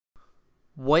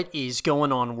What is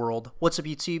going on, world? What's up,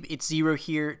 YouTube? It's Zero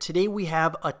here. Today we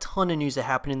have a ton of news that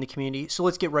happened in the community, so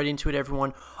let's get right into it,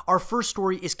 everyone. Our first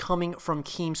story is coming from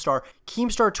Keemstar.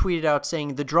 Keemstar tweeted out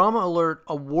saying, the DramaAlert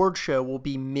award show will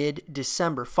be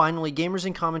mid-December. Finally, gamers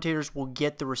and commentators will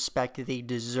get the respect they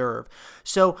deserve.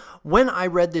 So when I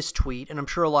read this tweet, and I'm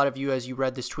sure a lot of you, as you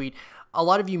read this tweet, a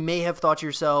lot of you may have thought to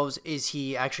yourselves, is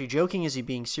he actually joking? Is he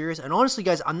being serious? And honestly,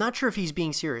 guys, I'm not sure if he's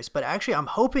being serious, but actually I'm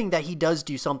hoping that he does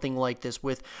do something like this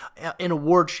with an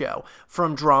award show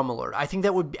from DramaAlert. I think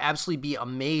that would absolutely be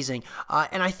amazing.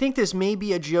 And I think this may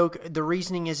be a joke. The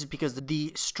reasoning is because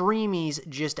the streamies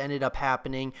just ended up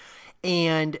happening,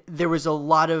 and there was a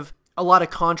lot of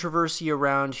controversy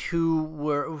around who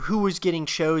was getting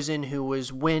chosen, who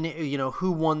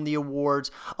won the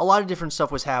awards. A lot of different stuff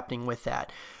was happening with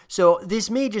that. So this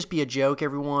may just be a joke,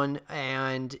 everyone,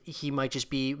 and he might just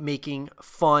be making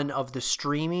fun of the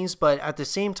streamies. But at the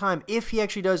same time, if he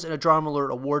actually does a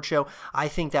DramaAlert award show, I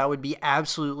think that would be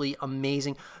absolutely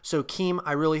amazing. So Keem,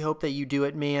 I really hope that you do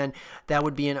it, man. That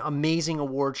would be an amazing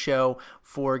award show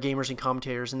for gamers and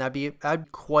commentators, and that'd be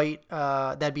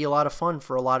a lot of fun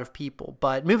for a lot of people.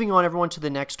 But moving on, everyone, to the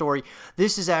next story.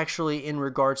 This is actually in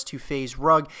regards to FaZe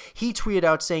Rug. He tweeted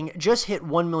out saying, just hit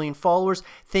 1 million followers.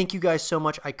 Thank you guys so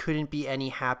much. I couldn't be any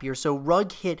happier. So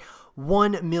Rug hit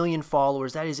 1 million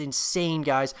followers. That is insane,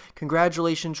 guys.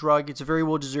 Congratulations, Rug. It's very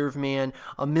well deserved, man.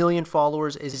 1 million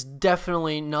followers is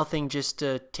definitely nothing just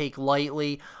to take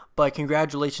lightly. But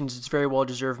congratulations, it's very well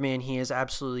deserved, man. He is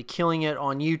absolutely killing it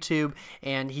on YouTube,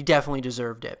 and he definitely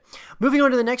deserved it. Moving on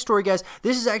to the next story, guys.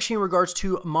 This is actually in regards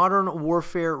to Modern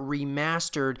Warfare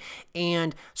Remastered.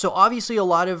 And so obviously a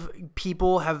lot of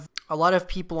people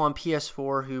on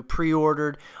PS4 who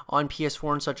pre-ordered on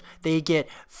PS4 and such, they get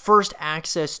first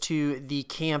access to the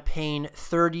campaign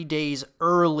 30 days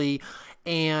early.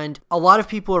 And a lot of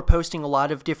people are posting a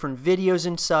lot of different videos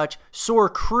and such. Soar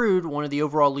Crude, one of the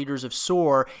overall leaders of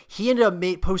Soar, he ended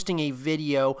up posting a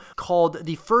video called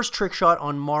The First Trick Shot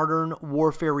on Modern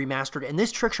Warfare Remastered. And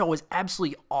this trick shot was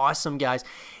absolutely awesome, guys.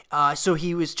 So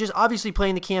he was just obviously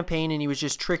playing the campaign, and he was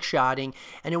just trick shotting,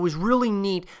 and it was really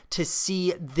neat to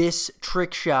see this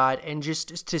trick shot and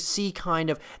just to see kind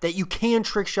of that you can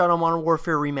trick shot on Modern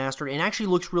Warfare Remastered. And it actually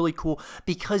looks really cool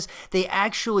because they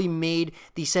actually made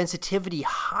the sensitivity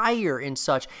higher and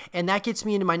such. And that gets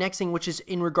me into my next thing, which is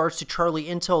in regards to Charlie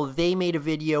Intel. They made a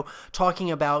video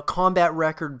talking about combat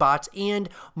record bots and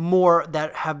more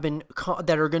that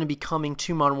are going to be coming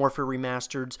to Modern Warfare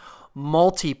Remastered's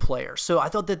multiplayer. So I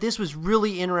thought that this was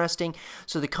really interesting.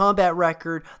 So the combat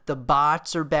record, the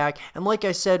bots are back, and like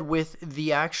I said, with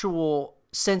the actual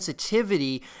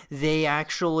sensitivity, they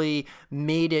actually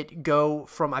made it go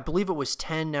from, I believe it was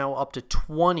 10 now up to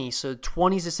 20. So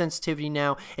 20 is the sensitivity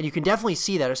now, and you can definitely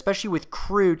see that, especially with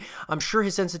Crude. I'm sure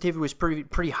his sensitivity was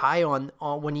pretty high on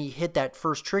when he hit that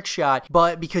first trick shot,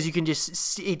 but because you can just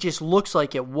see, it just looks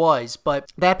like it was.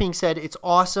 But that being said, it's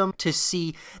awesome to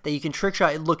see that you can trick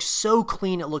shot. It looks so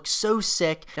clean, it looks so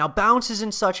sick. Now bounces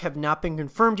and such have not been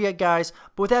confirmed yet, guys,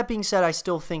 but with that being said, I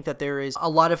still think that there is a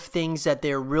lot of things that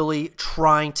they're really trying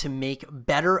to make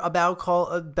better about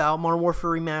Modern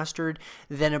Warfare Remastered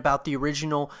than about the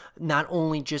original. Not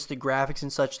only just the graphics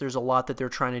and such, there's a lot that they're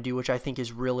trying to do, which I think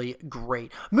is really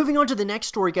great. Moving on to the next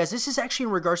story, guys. This is actually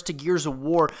in regards to Gears of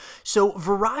War. So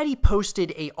Variety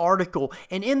posted an article,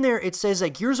 and in there it says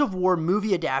that Gears of War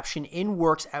movie adaptation in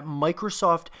works at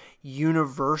Microsoft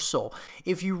Universal.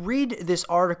 If you read this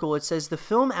article, it says the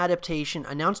film adaptation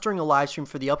announced during a live stream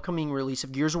for the upcoming release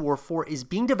of Gears of War 4 is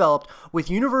being developed with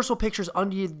Universal Pictures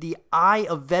under the eye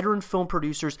of veteran film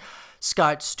producers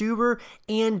Scott Stuber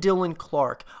and Dylan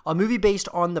Clark. A movie based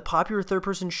on the popular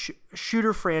third-person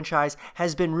shooter franchise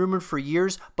has been rumored for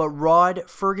years, but Rod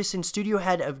Ferguson, studio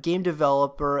head of game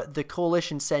developer The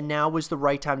Coalition, said now was the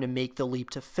right time to make the leap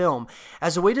to film.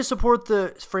 As a way to support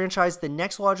the franchise, the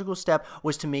next logical step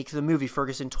was to make the movie,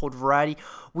 Ferguson told Variety.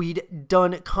 We'd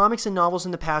done comics and novels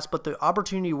in the past, but the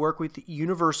opportunity to work with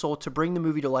Universal to bring the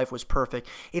movie to life was perfect.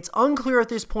 It's unclear at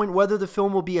this point whether the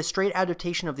film will be a straight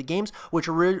adaptation of the games, which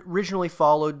originally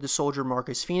followed the soldier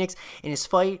Marcus Phoenix in his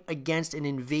fight against an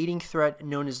invading threat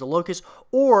known as the Locust,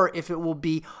 or if it will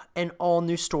be an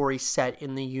all-new story set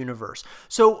in the universe.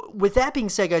 So with that being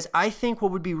said, guys, I think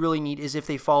what would be really neat is if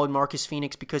they followed Marcus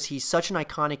Phoenix, because he's such an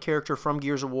iconic character from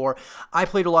Gears of War. I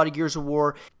played a lot of Gears of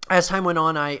War. As time went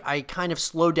on, I kind of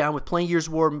slowed down with playing Gears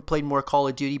of War and played more Call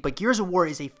of Duty, but Gears of War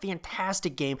is a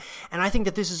fantastic game, and I think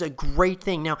that this is a great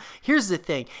thing. Now, here's the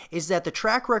thing, is that the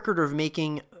track record of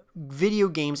making video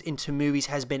games into movies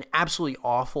has been absolutely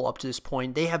awful up to this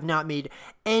point. They have not made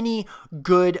any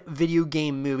good video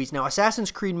game movies. Now,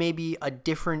 Assassin's Creed may be a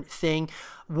different thing.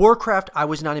 Warcraft, I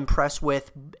was not impressed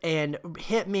with, and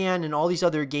Hitman and all these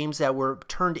other games that were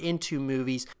turned into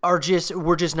movies were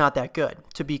just not that good,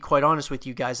 to be quite honest with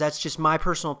you guys. That's just my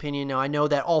personal opinion. Now, I know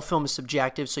that all film is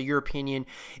subjective, so your opinion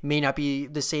may not be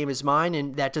the same as mine,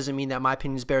 and that doesn't mean that my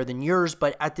opinion is better than yours,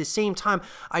 but at the same time,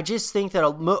 I just think that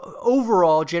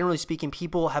overall, generally speaking,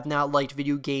 people have not liked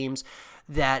video games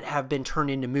that have been turned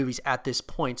into movies at this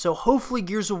point. So hopefully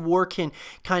Gears of War can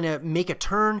kind of make a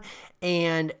turn,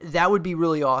 and that would be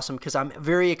really awesome because I'm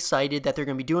very excited that they're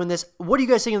going to be doing this. What do you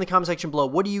guys think in the comment section below?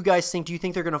 What do you guys think? Do you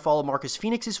think they're going to follow Marcus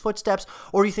Phoenix's footsteps,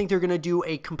 or do you think they're going to do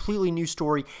a completely new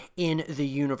story in the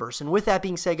universe? And with that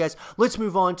being said, guys, let's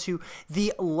move on to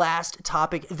the last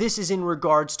topic. This is in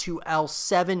regards to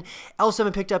L7.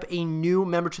 L7 picked up a new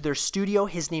member to their studio.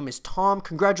 His name is Tom.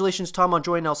 Congratulations, Tom, on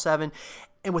joining L7.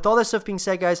 And with all that stuff being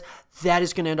said, guys, that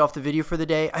is going to end off the video for the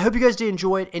day. I hope you guys did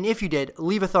enjoy it, and if you did,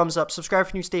 leave a thumbs up, subscribe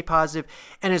for new, stay positive,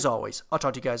 and as always, I'll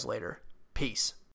talk to you guys later. Peace.